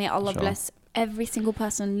better. May Allah bless every single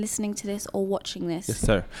person listening to this or watching this. Yes,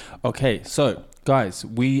 sir. Okay, so guys,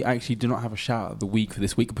 we actually do not have a shout out of the week for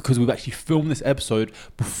this week because we've actually filmed this episode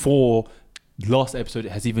before last episode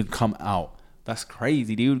has even come out. That's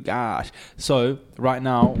crazy, dude. Gosh. So right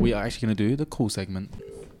now we are actually going to do the call segment.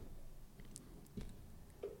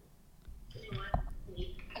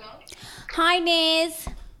 Hi, Niz.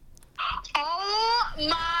 Oh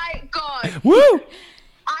my god. Woo!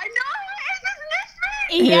 I know. Is this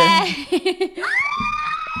Niz? Yeah. No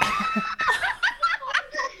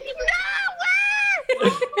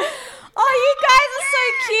way. Oh, you guys are so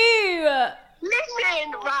cute.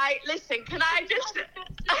 Listen, can I just...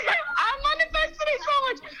 I'm manifesting it so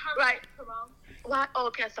much. Right. Why? Oh,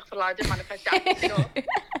 okay, astaghfirullah, I did manifest that. So,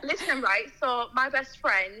 listen, right, so my best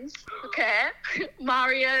friends, okay,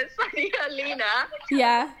 Maria, Sania, Lena.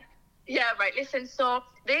 Yeah. Yeah, right, listen, so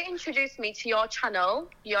they introduced me to your channel,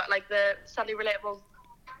 your, like, the Sadly Relatable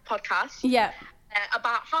podcast. Yeah.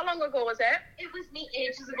 About how long ago was it? It was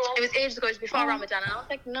ages ago. It was ages ago. It was before Ramadan. And I was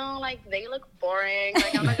like, no, like, they look boring.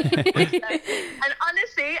 Like, I'm not gonna watch them. And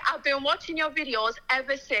honestly, I've been watching your videos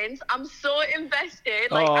ever since. I'm so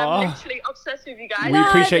invested. Like, I'm literally obsessed with you guys. We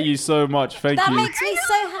appreciate you so much. Thank you. That makes me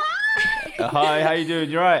so happy. Hi, how you doing?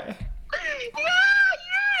 You right? Yeah,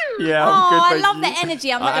 you. Yeah, I'm good, I thank love you. the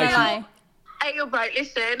energy. I'm not going to lie. Hey, you're right.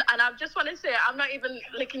 Listen, and I just want to say, I'm not even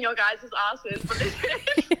licking your guys' asses, but listen.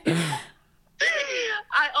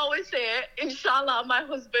 I always say it, inshallah, my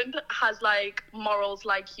husband has like morals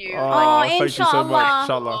like you. Thank you so inshallah. much.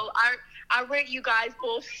 Inshallah. I rate you guys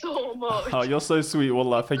both so much. Oh, you're so sweet,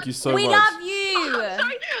 wallah. Thank you so much. We love you.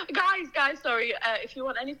 Sorry, guys, sorry. If you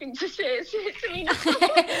want anything to say to me now.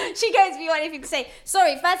 She goes, if you want anything to say.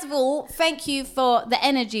 Sorry, first of all, thank you for the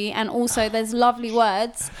energy and also there's lovely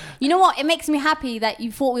words. You know what? It makes me happy that you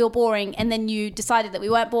thought we were boring and then you decided that we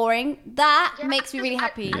weren't boring. That makes me really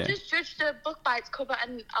happy. I just judged the book by its cover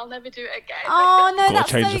and I'll never do it again. Oh, no, Gotta that's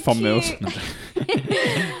change so the thumbnails.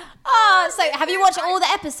 cute. Oh, so have you watched all the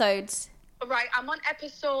episodes? Right, I'm on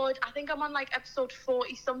like episode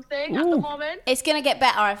 40 something at the moment. It's going to get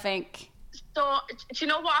better, I think. So, do you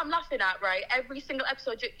know what I'm laughing at, right? Every single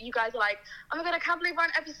episode, you guys are like, oh my God, I can't believe we're on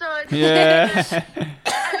episode. Yeah. And then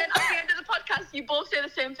at the end of the podcast, you both say the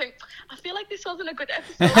same thing. I feel like this wasn't a good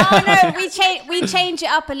episode. Oh, no, we change it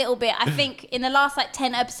up a little bit. I think in the last like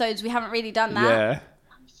 10 episodes, we haven't really done that.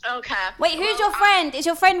 Yeah. Okay. Wait, who's your friend? Is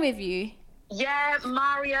your friend with you? Yeah,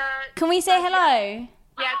 Maria. Can we say hello?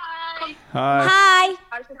 Yeah. Come. Hi. Hi.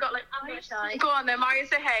 I just got like, go on then, Maria,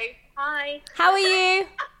 say hey. Hi. How are you?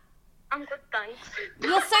 I'm good, thanks.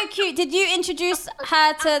 You're so cute. Did you introduce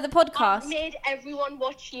her to the I podcast? made everyone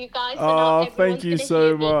watch you guys. Oh, thank you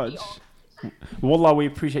so much. Wallah, we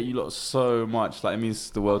appreciate you lot so much. Like, it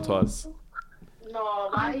means the world to us. No,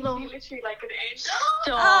 I literally like an angel.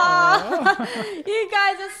 Oh, you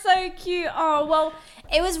guys are so cute. Oh, well,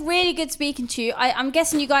 it was really good speaking to you. I'm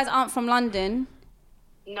guessing you guys aren't from London.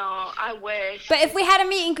 No, I wish. But if we had a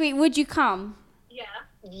meet and greet, would you come? Yeah.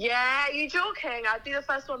 Yeah, you joking? I'd be the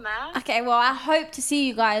first one there. Okay, well, I hope to see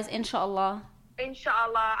you guys, inshallah.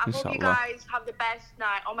 Inshallah. I hope you guys have the best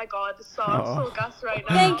night. Oh my God, so gassed right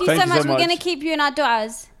now. Thank you so much. We're going to keep you in our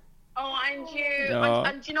du'as. Oh, and you. No.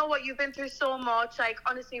 And you know what? You've been through so much. Like,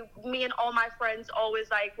 honestly, me and all my friends always,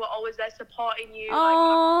 like, we're always there supporting you.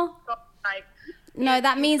 Oh. Like, No,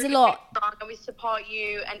 that means a lot. And we support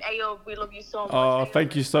you. And Ayo, we love you so much. Oh,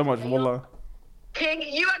 thank you so much, Wallah. King,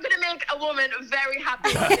 you are going to make a woman very happy.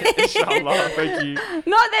 Inshallah, thank you.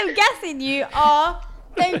 Not them guessing you. Oh,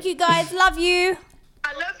 thank you guys. Love you.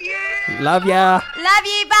 I love you. Love ya. Love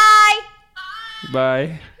you. Bye.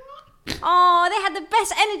 Bye. Oh, they had the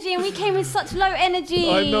best energy and we came with such low energy.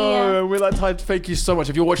 I know. We're like tired. Thank you so much.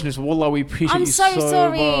 If you're watching this, Wallah, we appreciate I'm you so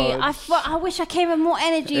sorry. much. I wish I came with more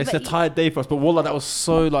energy. It's a but tired day for us, but Wallah, that was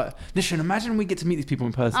so like. Listen, imagine we get to meet these people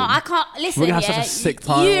in person. Oh, I can't listen. We're gonna have yeah, such a sick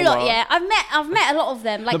time. You lot, Wallah. yeah. I've met a lot of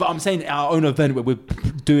them. Like, No, but I'm saying our own event where we're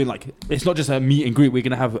doing like it's not just a meet and greet. We're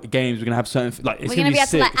gonna have games. We're gonna have certain like it's we're gonna gonna be able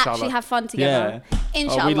sick, to like inshallah. actually have fun together. Yeah.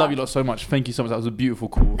 Inshallah. Oh, we love you lot so much. Thank you so much. That was a beautiful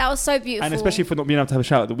call. That was so beautiful. And especially for not being able to have a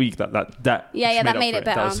shout of the week. That that made it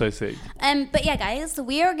better. That was so sick. But yeah, guys,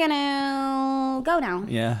 we are gonna go now.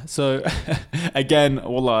 Yeah. So again,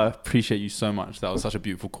 Wallah, I appreciate you so much. That was such a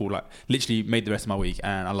beautiful call. Like literally made the rest of my week,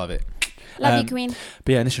 and I love it. Love you, Queen.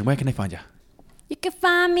 But yeah, Nishan, where can they find you? You can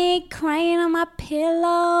find me crying on my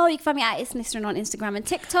pillow. You can find me at It's Nisrin on Instagram and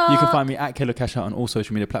TikTok. You can find me at Kayla Cash Out on all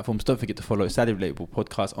social media platforms. Don't forget to follow Sadly Relatable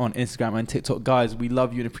Podcast on Instagram and TikTok. Guys, we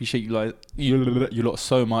love you and appreciate you lot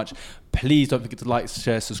so much. Please don't forget to like,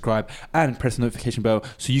 share, subscribe, and press the notification bell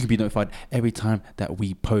so you can be notified every time that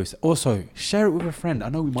we post. Also, share it with a friend. I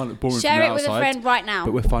know we might look boring Share from the it with outside, a friend right now.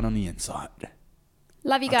 but we're fun on the inside.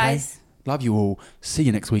 Love you guys. Love you all. See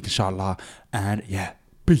you next week, inshallah. And yeah,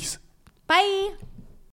 peace. Bye.